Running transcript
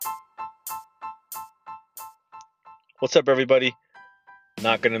What's up, everybody?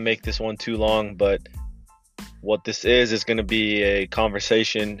 Not going to make this one too long, but what this is going to be a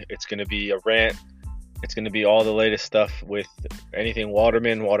conversation. It's going to be a rant. It's going to be all the latest stuff with anything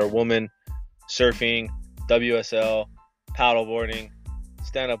waterman, water woman, surfing, WSL, paddleboarding,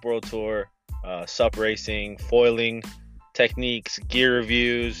 stand-up world tour, sup racing, foiling, techniques, gear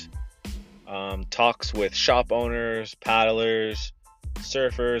reviews, talks with shop owners, paddlers,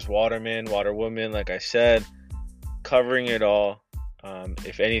 surfers, watermen, water women, like I said, covering it all.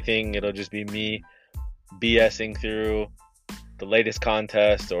 If anything, it'll just be me BSing through the latest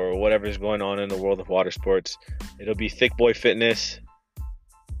contest or whatever's going on in the world of water sports. It'll be Thick Boy Fitness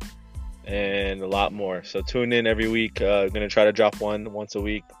and a lot more. So tune in every week. I'm going to try to drop one once a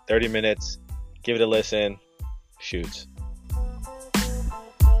week, 30 minutes. Give it a listen. Shoots.